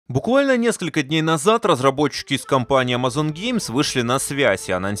Буквально несколько дней назад разработчики из компании Amazon Games вышли на связь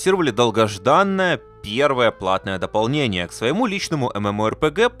и анонсировали долгожданное первое платное дополнение к своему личному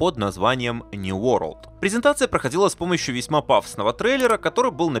MMORPG под названием New World. Презентация проходила с помощью весьма пафосного трейлера, который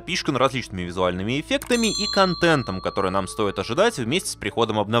был напичкан различными визуальными эффектами и контентом, который нам стоит ожидать вместе с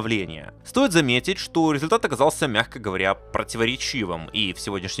приходом обновления. Стоит заметить, что результат оказался, мягко говоря, противоречивым, и в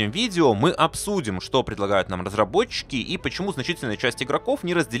сегодняшнем видео мы обсудим, что предлагают нам разработчики и почему значительная часть игроков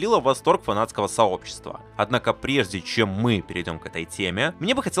не разделила восторг фанатского сообщества. Однако прежде чем мы перейдем к этой теме,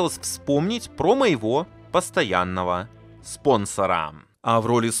 мне бы хотелось вспомнить про моего постоянного спонсора. А в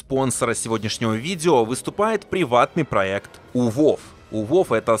роли спонсора сегодняшнего видео выступает приватный проект УВОВ.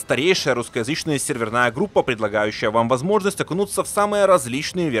 УВОВ — это старейшая русскоязычная серверная группа, предлагающая вам возможность окунуться в самые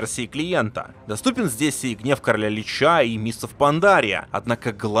различные версии клиента. Доступен здесь и Гнев Короля Лича, и Мисс в Пандария.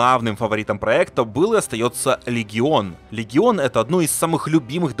 Однако главным фаворитом проекта был и остается Легион. Легион — это одно из самых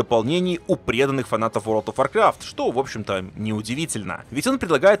любимых дополнений у преданных фанатов World of Warcraft, что, в общем-то, неудивительно. Ведь он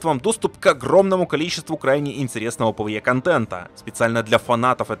предлагает вам доступ к огромному количеству крайне интересного PvE-контента. Специально для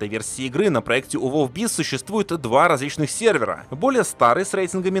фанатов этой версии игры на проекте УВОВ Biz существует два различных сервера. Более старый с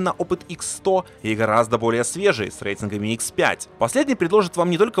рейтингами на опыт X100 и гораздо более свежий с рейтингами X5. Последний предложит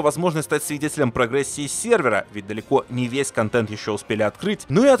вам не только возможность стать свидетелем прогрессии сервера, ведь далеко не весь контент еще успели открыть,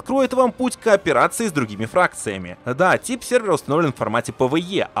 но и откроет вам путь к кооперации с другими фракциями. Да, тип сервера установлен в формате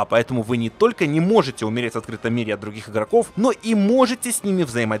PvE, а поэтому вы не только не можете умереть в открытом мире от других игроков, но и можете с ними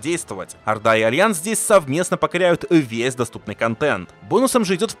взаимодействовать. Орда и Альянс здесь совместно покоряют весь доступный контент. Бонусом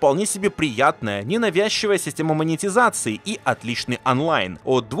же идет вполне себе приятная, ненавязчивая система монетизации и отличный онлайн.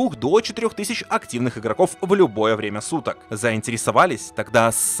 От 2 до 4 тысяч активных игроков в любое время суток. Заинтересовались?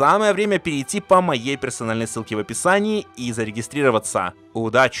 Тогда самое время перейти по моей персональной ссылке в описании и зарегистрироваться.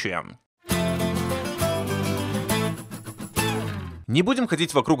 Удачи! Не будем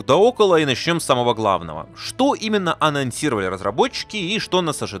ходить вокруг да около и начнем с самого главного. Что именно анонсировали разработчики и что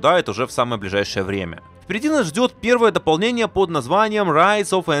нас ожидает уже в самое ближайшее время? Впереди нас ждет первое дополнение под названием Rise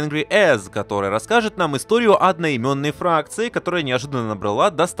of Angry As, которое расскажет нам историю одноименной фракции, которая неожиданно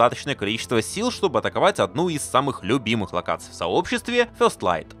набрала достаточное количество сил, чтобы атаковать одну из самых любимых локаций в сообществе — First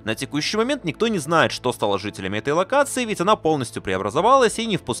Light. На текущий момент никто не знает, что стало жителями этой локации, ведь она полностью преобразовалась и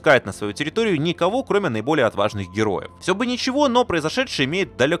не впускает на свою территорию никого, кроме наиболее отважных героев. Все бы ничего, но произошедшее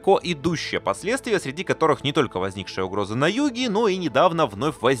имеет далеко идущие последствия, среди которых не только возникшая угроза на юге, но и недавно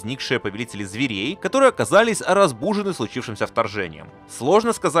вновь возникшие повелители зверей, которые оказались разбужены случившимся вторжением.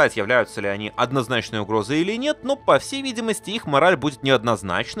 Сложно сказать, являются ли они однозначной угрозой или нет, но по всей видимости их мораль будет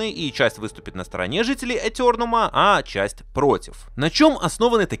неоднозначной, и часть выступит на стороне жителей Этернума, а часть против. На чем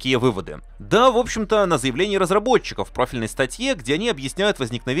основаны такие выводы? Да, в общем-то, на заявлении разработчиков в профильной статье, где они объясняют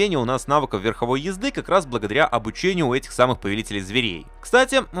возникновение у нас навыков верховой езды как раз благодаря обучению у этих самых повелителей зверей.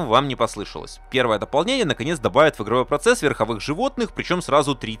 Кстати, вам не послышалось. Первое дополнение наконец добавит в игровой процесс верховых животных, причем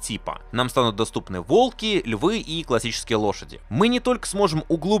сразу 3 типа. Нам станут доступны волки, львы и классические лошади. Мы не только сможем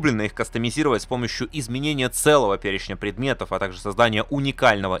углубленно их кастомизировать с помощью изменения целого перечня предметов, а также создания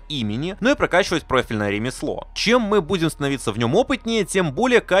уникального имени, но и прокачивать профильное ремесло. Чем мы будем становиться в нем опытнее, тем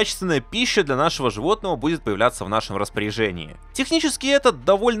более качественная пища для нашего животного будет появляться в нашем распоряжении. Технически это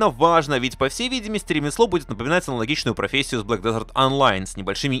довольно важно, ведь по всей видимости ремесло будет напоминать аналогичную профессию с Black Desert Online с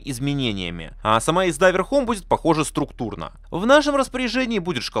небольшими изменениями, а сама езда верхом будет похожа структурно. В нашем распоряжении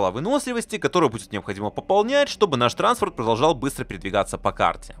будет шкала выносливости, которую будет необходимо пополнять, чтобы наш транспорт продолжал быстро передвигаться по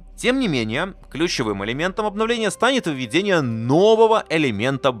карте. Тем не менее, ключевым элементом обновления станет введение нового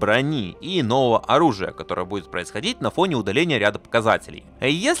элемента брони и нового оружия, которое будет происходить на фоне удаления ряда показателей.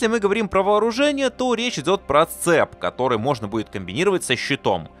 Если мы говорим про вооружение, то речь идет про цеп, который можно будет комбинировать со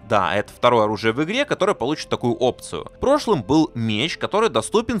щитом. Да, это второе оружие в игре, которое получит такую опцию. В прошлом был меч, который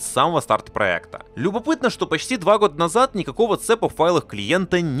доступен с самого старта проекта. Любопытно, что почти 2 года назад никакого цепа в файлах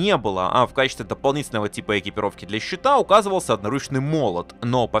клиента не было, а в качестве дополнительного типа экипировки для щита указывался одноручный молот.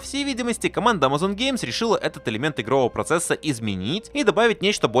 Но, по всей видимости, команда Amazon Games решила этот элемент игрового процесса изменить и добавить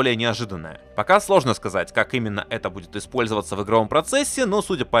нечто более неожиданное. Пока сложно сказать, как именно это будет использоваться в игровом процессе, но,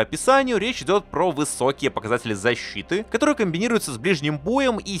 судя по описанию, речь идет про высокие показатели защиты, которые комбинируются с ближним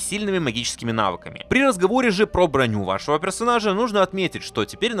боем и сильными магическими навыками. При разговоре же про броню вашего персонажа нужно отметить, что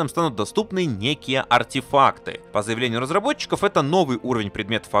теперь нам станут доступны некие артефакты. По заявлению разработчиков, это новый уровень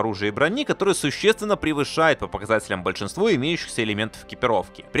предметов оружия и брони, который существенно превышает по показателям большинство имеющихся элементов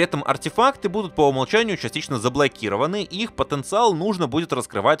экипировки. При этом артефакты будут по умолчанию частично заблокированы, и их потенциал нужно будет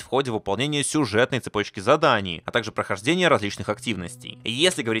раскрывать в ходе выполнения сюжетной цепочки заданий, а также прохождения различных активностей.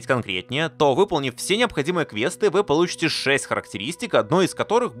 Если говорить конкретнее, то выполнив все необходимые квесты, вы получите 6 характеристик, одной из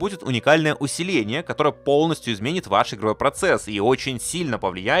которых которых будет уникальное усиление, которое полностью изменит ваш игровой процесс и очень сильно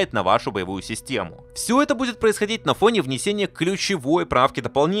повлияет на вашу боевую систему. Все это будет происходить на фоне внесения ключевой правки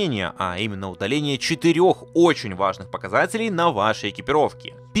дополнения, а именно удаления 4 очень важных показателей на вашей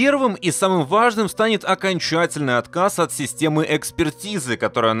экипировке. Первым и самым важным станет окончательный отказ от системы экспертизы,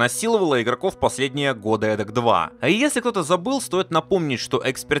 которая насиловала игроков последние года эдак 2. А если кто-то забыл, стоит напомнить, что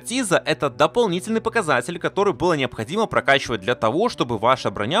экспертиза — это дополнительный показатель, который было необходимо прокачивать для того, чтобы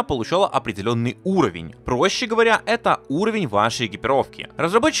ваша броня получала определенный уровень. Проще говоря, это уровень вашей экипировки.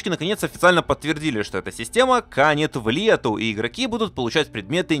 Разработчики наконец официально подтвердили, что эта система канет в лету, и игроки будут получать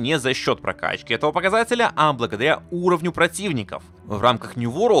предметы не за счет прокачки этого показателя, а благодаря уровню противников. В рамках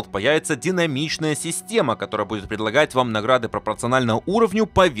New World появится динамичная система, которая будет предлагать вам награды пропорционально уровню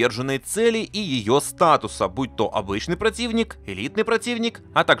поверженной цели и ее статуса, будь то обычный противник, элитный противник,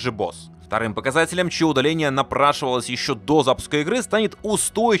 а также босс. Вторым показателем, чье удаление напрашивалось еще до запуска игры, станет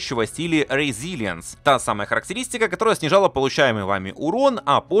устойчивость или resilience. Та самая характеристика, которая снижала получаемый вами урон,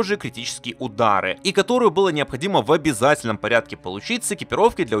 а позже критические удары, и которую было необходимо в обязательном порядке получить с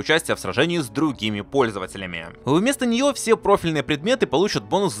экипировкой для участия в сражении с другими пользователями. Вместо нее все профильные предметы получат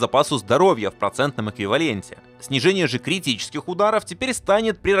бонус к запасу здоровья в процентном эквиваленте. Снижение же критических ударов теперь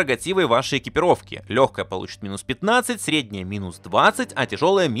станет прерогативой вашей экипировки. Легкая получит минус 15, средняя минус 20, а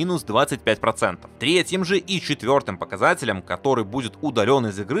тяжелая минус 25%. Третьим же и четвертым показателем, который будет удален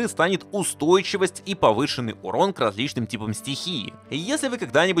из игры, станет устойчивость и повышенный урон к различным типам стихии. Если вы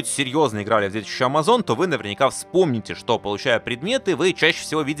когда-нибудь серьезно играли в 2000 Amazon, то вы наверняка вспомните, что, получая предметы, вы чаще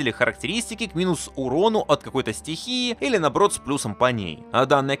всего видели характеристики к минус урону от какой-то стихии или наоборот с плюсом по ней. А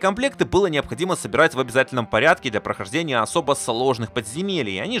данные комплекты было необходимо собирать в обязательном порядке для прохождения особо сложных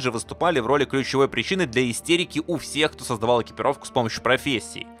подземелий. Они же выступали в роли ключевой причины для истерики у всех, кто создавал экипировку с помощью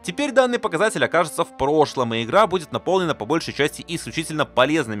профессий. Теперь данный показатель окажется в прошлом, и игра будет наполнена по большей части исключительно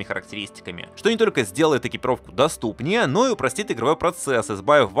полезными характеристиками, что не только сделает экипировку доступнее, но и упростит игровой процесс,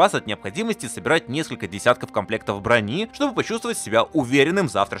 избавив вас от необходимости собирать несколько десятков комплектов брони, чтобы почувствовать себя уверенным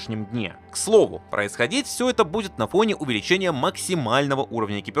в завтрашнем дне. К слову, происходить все это будет на фоне увеличения максимального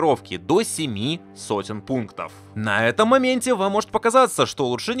уровня экипировки до 7 сотен пунктов. На этом моменте вам может показаться, что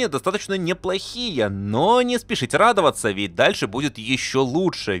улучшения достаточно неплохие, но не спешите радоваться, ведь дальше будет еще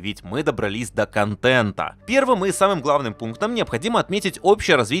лучше, ведь мы добрались до контента. Первым и самым главным пунктом необходимо отметить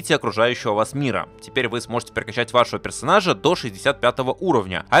общее развитие окружающего вас мира. Теперь вы сможете прокачать вашего персонажа до 65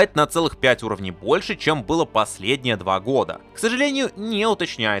 уровня, а это на целых 5 уровней больше, чем было последние 2 года. К сожалению, не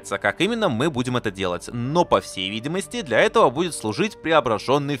уточняется, как именно мы будем это делать, но по всей видимости для этого будет служить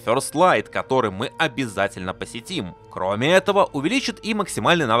преображенный First Light, который мы обязательно посетим. Кроме этого, увеличит и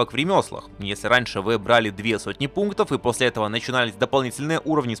максимальный навык в ремеслах. Если раньше вы брали 2 сотни пунктов и после этого начинались дополнительные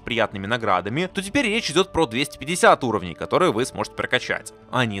уровни с приятными наградами, то теперь речь идет про 250 уровней, которые вы сможете прокачать.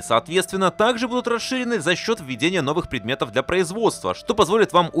 Они, соответственно, также будут расширены за счет введения новых предметов для производства, что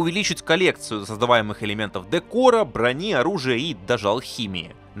позволит вам увеличить коллекцию создаваемых элементов декора, брони, оружия и даже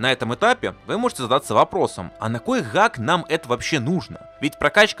алхимии. На этом этапе вы можете задаться вопросом, а на кой гак нам это вообще нужно? Ведь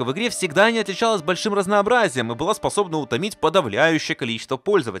прокачка в игре всегда не отличалась большим разнообразием и была способна утомить подавляющее количество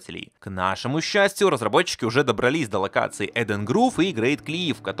пользователей. К нашему счастью, разработчики уже добрались до локаций Eden Grove и Great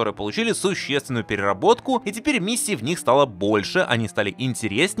Cliff, которые получили существенную переработку, и теперь миссий в них стало больше, они стали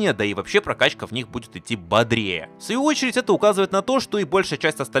интереснее, да и вообще прокачка в них будет идти бодрее. В свою очередь, это указывает на то, что и большая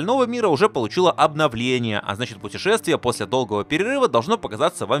часть остального мира уже получила обновление, а значит путешествие после долгого перерыва должно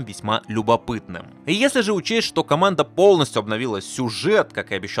показаться вам весьма любопытным. И если же учесть, что команда полностью обновила сюжет,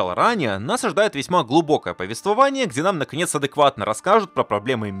 как и обещала ранее, нас ожидает весьма глубокое повествование, где нам наконец адекватно расскажут про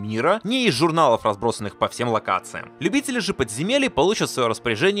проблемы мира, не из журналов, разбросанных по всем локациям. Любители же подземелий получат в свое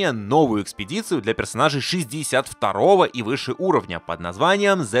распоряжение новую экспедицию для персонажей 62 и выше уровня под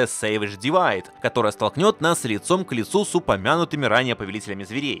названием The Savage Divide, которая столкнет нас лицом к лицу с упомянутыми ранее повелителями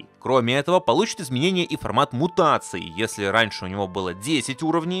зверей. Кроме этого, получит изменение и формат мутаций. Если раньше у него было 10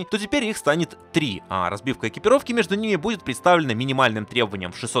 уровней, то теперь их станет 3, а разбивка экипировки между ними будет представлена минимальным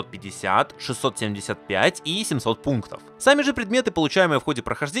требованием в 650, 675 и 700 пунктов. Сами же предметы, получаемые в ходе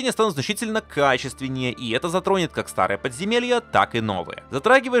прохождения, станут значительно качественнее, и это затронет как старые подземелья, так и новые.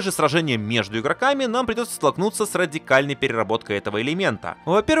 Затрагивая же сражения между игроками, нам придется столкнуться с радикальной переработкой этого элемента.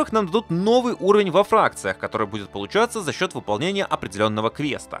 Во-первых, нам дадут новый уровень во фракциях, который будет получаться за счет выполнения определенного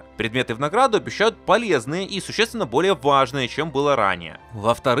квеста. Предметы в награду обещают полезные и существенно более важные, чем было ранее.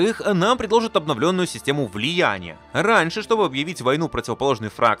 Во-вторых, нам предложат обновленную систему влияния. Раньше, чтобы объявить войну противоположной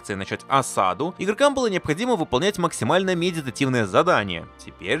фракции и начать осаду, игрокам было необходимо выполнять максимально медитативное задание.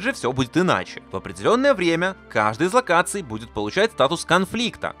 Теперь же все будет иначе. В определенное время каждая из локаций будет получать статус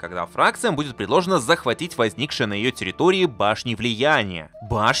конфликта, когда фракциям будет предложено захватить возникшие на ее территории башни влияния.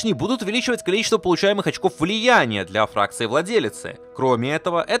 Башни будут увеличивать количество получаемых очков влияния для фракции владелицы. Кроме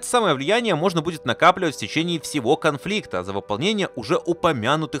этого, это самое влияние можно будет накапливать в течение всего конфликта за выполнение уже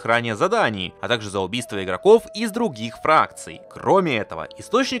упомянутых ранее заданий, а также за убийство игроков из других фракций. Кроме этого,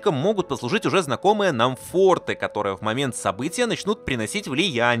 источником могут послужить уже знакомые нам форты, которые в момент события начнут приносить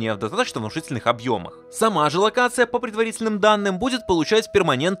влияние в достаточно внушительных объемах. Сама же локация, по предварительным данным, будет получать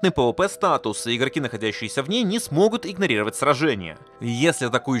перманентный PvP статус, и игроки, находящиеся в ней, не смогут игнорировать сражения. Если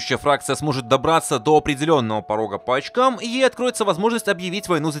атакующая фракция сможет добраться до определенного порога по очкам, ей откроется возможность объявить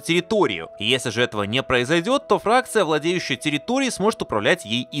войну за территорию. Если же этого не произойдет, то фракция, владеющая территорией, сможет управлять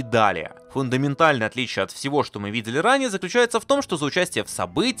ей и далее. Фундаментальное отличие от всего, что мы видели ранее, заключается в том, что за участие в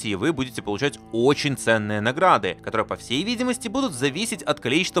событии вы будете получать очень ценные награды, которые, по всей видимости, будут зависеть от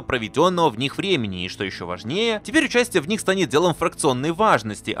количества проведенного в них времени, и, что еще важнее, теперь участие в них станет делом фракционной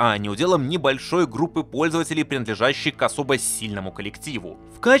важности, а не уделом небольшой группы пользователей, принадлежащей к особо сильному коллективу.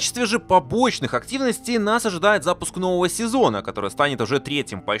 В качестве же побочных активностей нас ожидает запуск нового сезона, который станет уже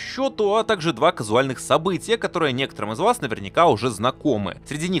третьим по счету, а также два казуальных события, которые некоторым из вас наверняка уже знакомы.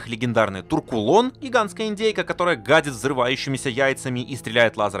 Среди них легендарный Туркулон, гигантская индейка, которая гадит взрывающимися яйцами и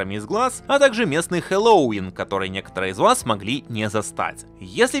стреляет лазерами из глаз, а также местный Хэллоуин, который некоторые из вас могли не застать.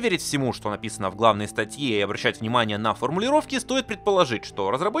 Если верить всему, что написано в главной статье, и обращать внимание на формулировки, стоит предположить, что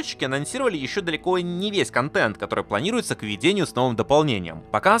разработчики анонсировали еще далеко не весь контент, который планируется к введению с новым дополнением.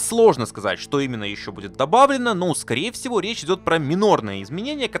 Пока сложно сказать, что именно еще будет добавлено, но скорее всего речь идет про минорные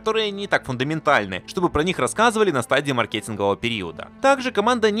изменения, которые не так фундаментальны, чтобы про них рассказывали на стадии маркетингового периода. Также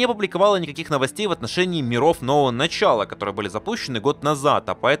команда не публиковала никаких новостей в отношении миров нового начала, которые были запущены год назад,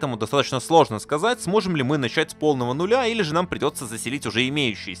 а поэтому достаточно сложно сказать, сможем ли мы начать с полного нуля или же нам придется заселить уже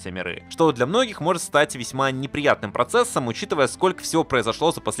имеющиеся миры, что для многих может стать весьма неприятным процессом, учитывая, сколько всего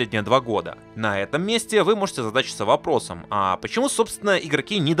произошло за последние 2 года. На этом месте вы можете задачиться вопросом, а почему, собственно,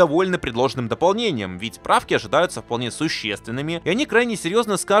 игроки недовольны предложенным дополнением, ведь правки ожидаются вполне существенными, и они крайне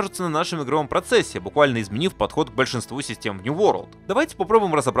серьезно скажутся на нашем игровом процессе, буквально изменив подход к большинству систем в New World. Давайте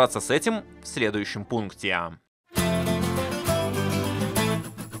попробуем разобраться с этим в следующем пункте.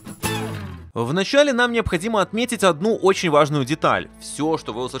 Вначале нам необходимо отметить одну очень важную деталь. Все,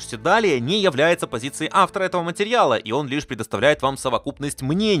 что вы услышите далее, не является позицией автора этого материала, и он лишь предоставляет вам совокупность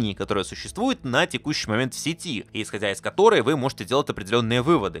мнений, которые существуют на текущий момент в сети, и исходя из которой вы можете делать определенные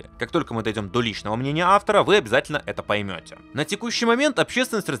выводы. Как только мы дойдем до личного мнения автора, вы обязательно это поймете. На текущий момент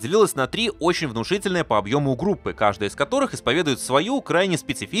общественность разделилась на 3 очень внушительные по объему группы, каждая из которых исповедует свою, крайне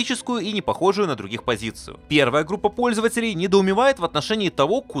специфическую и не похожую на других позицию. Первая группа пользователей недоумевает в отношении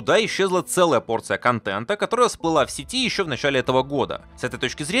того, куда исчезла целая порция контента, которая всплыла в сети еще в начале этого года. С этой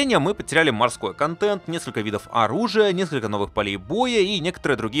точки зрения мы потеряли морской контент, несколько видов оружия, несколько новых полей боя и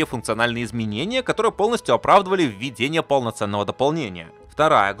некоторые другие функциональные изменения, которые полностью оправдывали введение полноценного дополнения.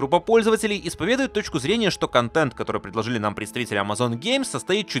 Вторая группа пользователей исповедует точку зрения, что контент, который предложили нам представители Amazon Games,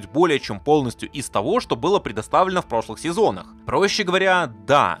 состоит чуть более чем полностью из того, что было предоставлено в прошлых сезонах. Проще говоря,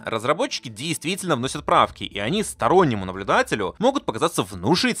 да, разработчики действительно вносят правки, и они стороннему наблюдателю могут показаться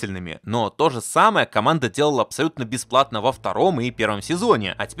внушительными, но то же самое команда делала абсолютно бесплатно во втором и первом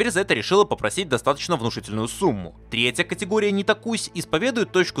сезоне, а теперь за это решила попросить достаточно внушительную сумму. Третья категория «Не такусь»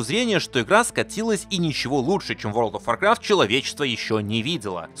 исповедует точку зрения, что игра скатилась и ничего лучше, чем World of Warcraft, человечество еще не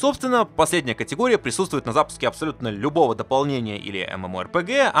видела. Собственно, последняя категория присутствует на запуске абсолютно любого дополнения или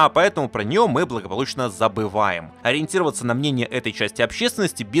MMORPG, а поэтому про нее мы благополучно забываем. Ориентироваться на мнение этой части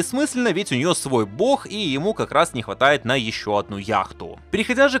общественности бессмысленно, ведь у нее свой бог, и ему как раз не хватает на еще одну яхту.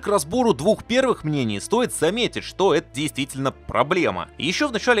 Переходя же к разбору 2 первых мнений, стоит заметить, что это действительно проблема. Еще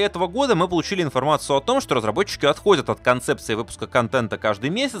в начале этого года мы получили информацию о том, что разработчики отходят от концепции выпуска контента каждый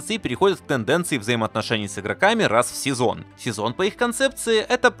месяц и переходят к тенденции взаимоотношений с игроками раз в сезон. Сезон, по их концепции,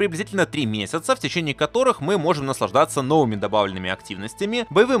 это приблизительно 3 месяца, в течение которых мы можем наслаждаться новыми добавленными активностями,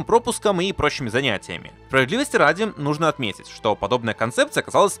 боевым пропуском и прочими занятиями. Справедливости ради, нужно отметить, что подобная концепция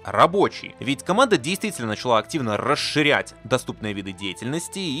оказалась рабочей, ведь команда действительно начала активно расширять доступные виды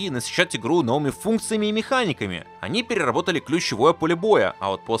деятельности и насыщать игру новыми функциями и механиками. Они переработали ключевое поле боя,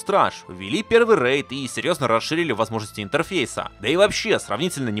 Outpost Rush, ввели первый рейд и серьезно расширили возможности интерфейса. Да и вообще,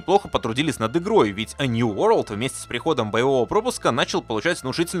 сравнительно неплохо потрудились над игрой, ведь A New World вместе с приходом боевого пропуска начал получать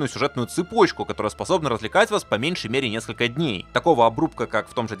внушительную сюжетную цепочку, которая способна развлекать вас по меньшей мере несколько дней. Такого обрубка, как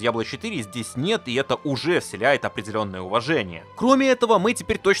в том же Diablo 4, здесь нет, и это уже вселяет определенное уважение. Кроме этого, мы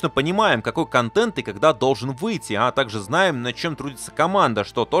теперь точно понимаем, какой контент и когда должен выйти, а также знаем, над чем трудится команда,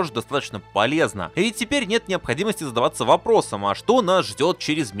 что тоже достаточно полезно. И теперь нет необходимости задаваться вопросом, а что нас ждет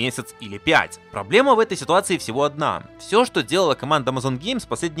через месяц или 5. Проблема в этой ситуации всего одна. Все, что делала команда Amazon Games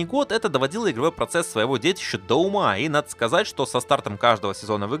последний год, это доводила игровой процесс своего детища до ума, и надо сказать, что со стартом каждого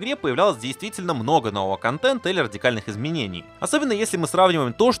сезона в игре появлялось действительно много нового контента или радикальных изменений. Особенно если мы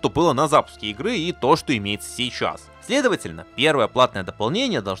сравниваем то, что было на запуске игры, и то, что имеется сейчас. Следовательно, первое платное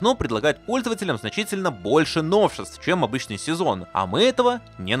дополнение должно предлагать пользователям значительно больше новшеств, чем обычный сезон, а мы этого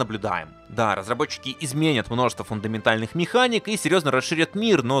не наблюдаем. Да, разработчики изменят множество фундаментальных механик и серьезно расширят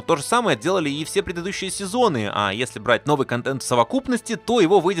мир, но то же самое делали и все предыдущие сезоны, а если брать новый контент в совокупности, то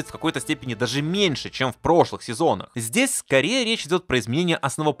его выйдет в какой-то степени даже меньше, чем в прошлых сезонах. Здесь скорее речь идет про изменение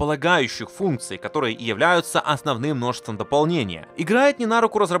основополагающих функций, которые и являются основным множеством дополнения. Играет не на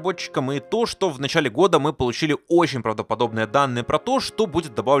руку разработчикам и то, что в начале года мы получили очень правдоподобные данные про то, что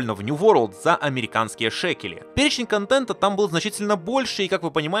будет добавлено в New World за американские шекели. Перечень контента там был значительно больше, и, как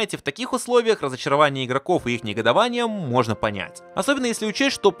вы понимаете, в таких условиях разочарование игроков и их негодование можно понять. Особенно если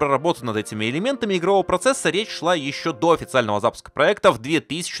учесть, что про работу над этими элементами игрового процесса речь шла еще до официального запуска проекта в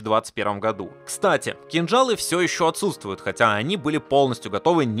 2021 году. Кстати, кинжалы все еще отсутствуют, хотя они были полностью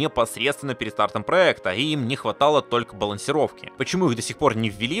готовы непосредственно перед стартом проекта, и им не хватало только балансировки. Почему их до сих пор не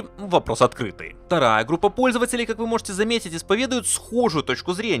ввели? Вопрос открытый. Вторая группа пользователей, как вы можете заметить, исповедуют схожую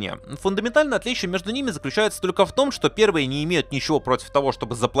точку зрения. Фундаментальное отличие между ними заключается только в том, что первые не имеют ничего против того,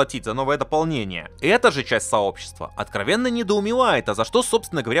 чтобы заплатить за новое дополнение. Эта же часть сообщества откровенно недоумевает, а за что,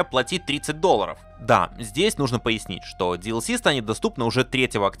 собственно говоря, платить $30. Да, здесь нужно пояснить, что DLC станет доступна уже 3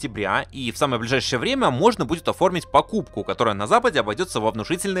 октября, и в самое ближайшее время можно будет оформить покупку, которая на Западе обойдется во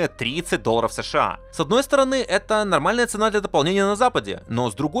внушительные $30 США. С одной стороны, это нормальная цена для дополнения на Западе,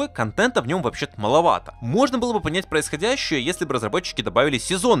 но с другой, контента в нем вообще-то маловато. Можно было бы понять происходящее, если бы разработчики добавили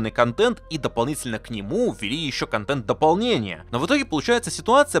сезонный контент и дополнительно к нему ввели еще контент дополнения. Но в итоге получается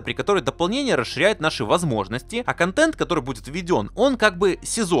ситуация, при которой дополнение расширяет наши возможности, а контент, который будет введен, он как бы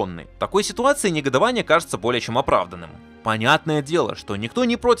сезонный. В такой ситуации негодование кажется более чем оправданным. Понятное дело, что никто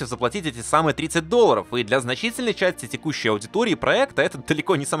не против заплатить эти самые $30, и для значительной части текущей аудитории проекта это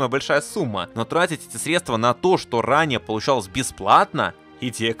далеко не самая большая сумма, но тратить эти средства на то, что ранее получалось бесплатно,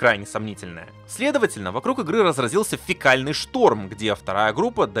 идея крайне сомнительная. Следовательно, вокруг игры разразился фекальный шторм, где вторая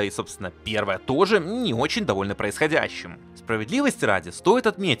группа, да и собственно первая тоже, не очень довольны происходящим. Справедливости ради, стоит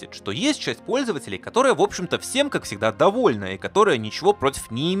отметить, что есть часть пользователей, которая в общем-то всем как всегда довольна и которая ничего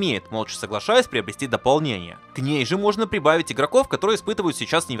против не имеет, молча соглашаясь приобрести дополнение. К ней же можно прибавить игроков, которые испытывают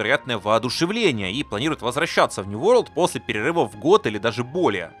сейчас невероятное воодушевление и планируют возвращаться в New World после перерыва в год или даже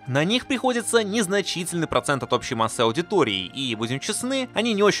более. На них приходится незначительный процент от общей массы аудитории, и, будем честны,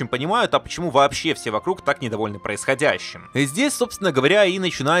 они не очень понимают, а почему вообще все вокруг так недовольны происходящим. И здесь, собственно говоря, и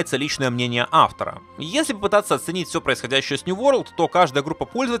начинается личное мнение автора. Если попытаться оценить все происходящее с New World, то каждая группа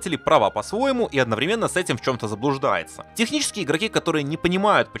пользователей права по-своему и одновременно с этим в чем-то заблуждается. Технические игроки, которые не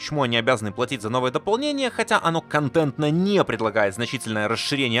понимают, почему они обязаны платить за новое дополнение, хотя оно контентно не предлагает значительное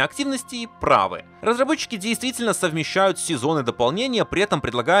расширение активности, правы. Разработчики действительно совмещают сезоны дополнения, при этом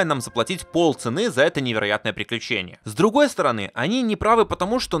предлагая нам заплатить полцены за это невероятное приключение. С другой стороны, они не правы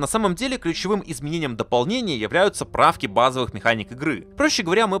потому, что на самом деле ключевым изменением дополнения являются правки базовых механик игры. Проще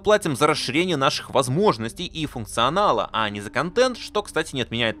говоря, мы платим за расширение наших возможностей и функционала, а не за контент, что, кстати, не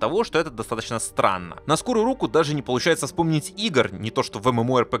отменяет того, что это достаточно странно. На скорую руку даже не получается вспомнить игр, не то что в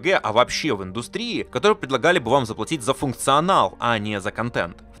MMORPG, а вообще в индустрии, которые предлагали бы вам заплатить за функционал, а не за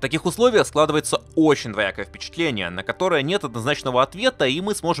контент. В таких условиях складывается очень двоякое впечатление, на которое нет однозначного ответа, и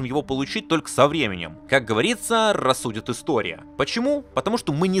мы сможем его получить только со временем. Как говорится, рассудит история. Почему? Потому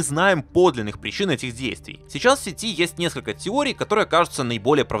что мы не знаем подлинных причин этих действий. Сейчас в сети есть несколько теорий, которые кажутся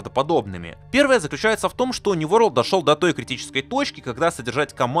наиболее правдоподобными. Первая заключается в том, что New World дошел до той критической точки, когда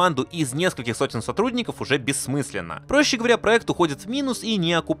содержать команду из нескольких сотен сотрудников уже бессмысленно. Проще говоря, проект уходит в минус и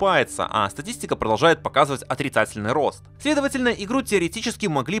не окупается, а статистика продолжает показывать отрицательный рост. Следовательно, игру теоретически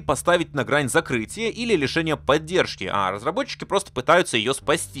могли могли поставить на грань закрытия или лишения поддержки, а разработчики просто пытаются ее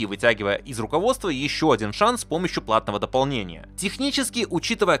спасти, вытягивая из руководства еще один шанс с помощью платного дополнения. Технически,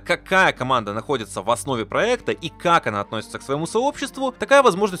 учитывая, какая команда находится в основе проекта и как она относится к своему сообществу, такая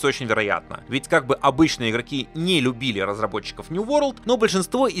возможность очень вероятна. Ведь как бы обычные игроки не любили разработчиков New World, но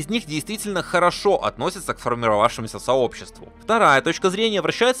большинство из них действительно хорошо относятся к формировавшемуся сообществу. Вторая точка зрения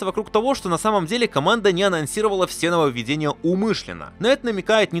вращается вокруг того, что на самом деле команда не анонсировала все нововведения умышленно. На это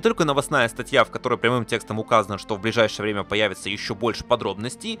намекает не только новостная статья, в которой прямым текстом указано, что в ближайшее время появится еще больше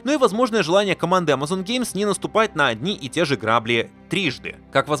подробностей, но и возможное желание команды Amazon Games не наступать на одни и те же грабли трижды.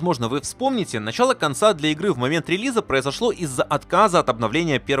 Как возможно вы вспомните, начало конца для игры в момент релиза произошло из-за отказа от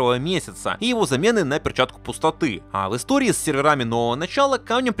обновления первого месяца и его замены на перчатку пустоты. А в истории с серверами нового начала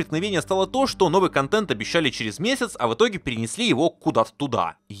камнем преткновения стало то, что новый контент обещали через месяц, а в итоге перенесли его куда-то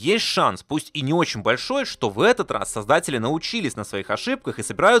туда. Есть шанс, пусть и не очень большой, что в этот раз создатели научились на своих ошибках и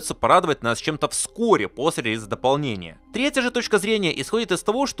собираются порадовать нас чем-то вскоре после релиза дополнения. Третья же точка зрения исходит из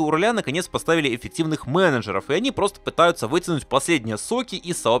того, что у руля наконец поставили эффективных менеджеров, и они просто пытаются вытянуть последние соки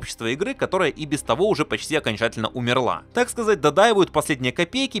из сообщества игры, которая и без того уже почти окончательно умерла. Так сказать, додаивают последние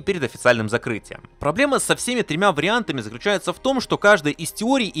копейки перед официальным закрытием. Проблема со всеми тремя вариантами заключается в том, что каждая из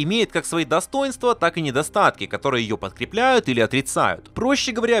теорий имеет как свои достоинства, так и недостатки, которые ее подкрепляют или отрицают.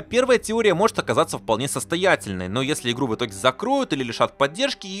 Проще говоря, первая теория может оказаться вполне состоятельной, но если игру в итоге закроют или лишат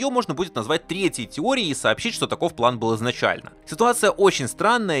поддержки, ее можно будет назвать третьей теорией и сообщить, что таков план был изначально. Ситуация очень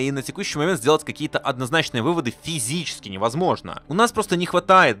странная, и на текущий момент сделать какие-то однозначные выводы физически невозможно. У нас просто не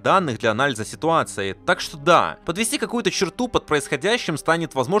хватает данных для анализа ситуации, так что да, подвести какую-то черту под происходящим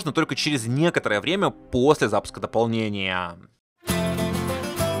станет возможно только через некоторое время после запуска дополнения.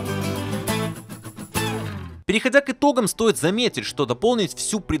 Переходя к итогам, стоит заметить, что дополнить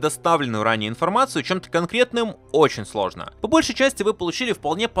всю предоставленную ранее информацию чем-то конкретным очень сложно. По большей части вы получили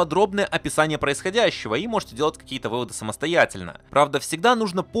вполне подробное описание происходящего и можете делать какие-то выводы самостоятельно. Правда, всегда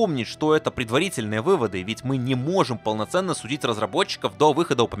нужно помнить, что это предварительные выводы, ведь мы не можем полноценно судить разработчиков до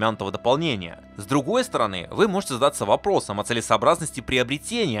выхода упомянутого дополнения. С другой стороны, вы можете задаться вопросом о целесообразности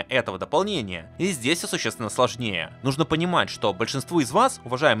приобретения этого дополнения, и здесь все существенно сложнее. Нужно понимать, что большинству из вас,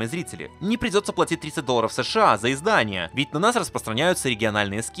 уважаемые зрители, не придется платить $30 США за издание, ведь на нас распространяются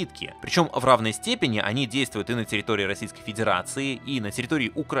региональные скидки. Причем в равной степени они действуют и на территории Российской Федерации, и на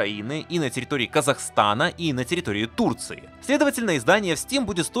территории Украины, и на территории Казахстана, и на территории Турции. Следовательно, издание в Steam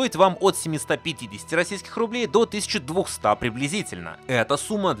будет стоить вам от 750 российских рублей до 1200 приблизительно. Эта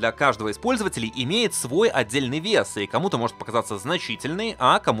сумма для каждого из пользователей имеет свой отдельный вес, и кому-то может показаться значительной,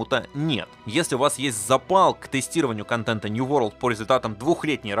 а кому-то нет. Если у вас есть запал к тестированию контента New World по результатам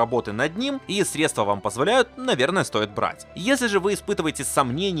двухлетней работы над ним, и средства вам позволяют, наверное, стоит брать. Если же вы испытываете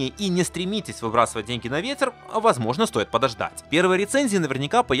сомнения и не стремитесь выбрасывать деньги на ветер, возможно, стоит подождать. Первые рецензии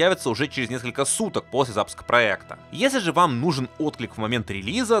наверняка появятся уже через несколько суток после запуска проекта. Если же вам нужен отклик в момент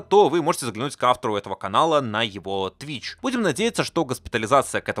релиза, то вы можете заглянуть к автору этого канала на его Twitch. Будем надеяться, что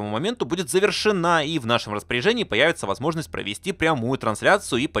госпитализация к этому моменту будет завершена, и в нашем распоряжении появится возможность провести прямую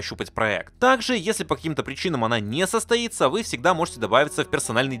трансляцию и пощупать проект. Также, если по каким-то причинам она не состоится, вы всегда можете добавиться в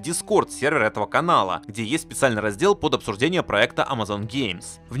персональный Discord сервер этого канала, где есть специальный раздел под обсуждение проекта Amazon Games.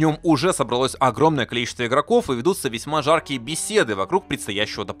 В нем уже собралось огромное количество игроков и ведутся весьма жаркие беседы вокруг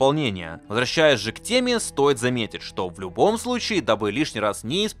предстоящего дополнения. Возвращаясь же к теме, стоит заметить, что в любом случае, дабы лишний раз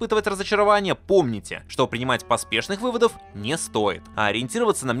не испытывать разочарования, помните, что принимать поспешных выводов не стоит, а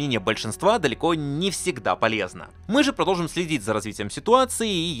ориентироваться на мнение большинства далеко не всегда полезно. Мы же продолжим следить за развитием ситуации,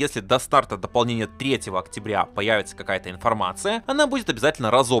 и если до старта дополнения 3 октября появится какая-то информация, она будет обязательно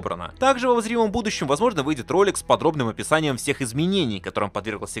разобрана. Также в обозримом будущем, возможно, выйдет ролик с подробным описанием всех изменений, которым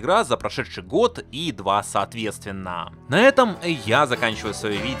подверглась игра за прошедший год и 2 соответственно. На этом я заканчиваю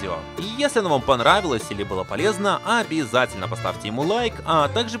свое видео. И если оно вам понравилось или было полезно, обязательно поставьте ему лайк, а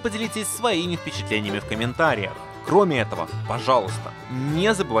также поделитесь своими впечатлениями в комментариях. Кроме этого, пожалуйста,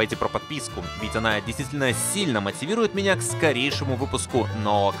 не забывайте про подписку, ведь она действительно сильно мотивирует меня к скорейшему выпуску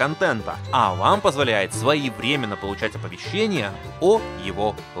нового контента, а вам позволяет своевременно получать оповещения о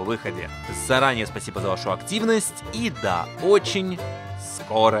его выходе. Заранее спасибо за вашу активность и до очень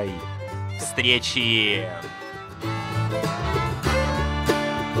скорой встречи!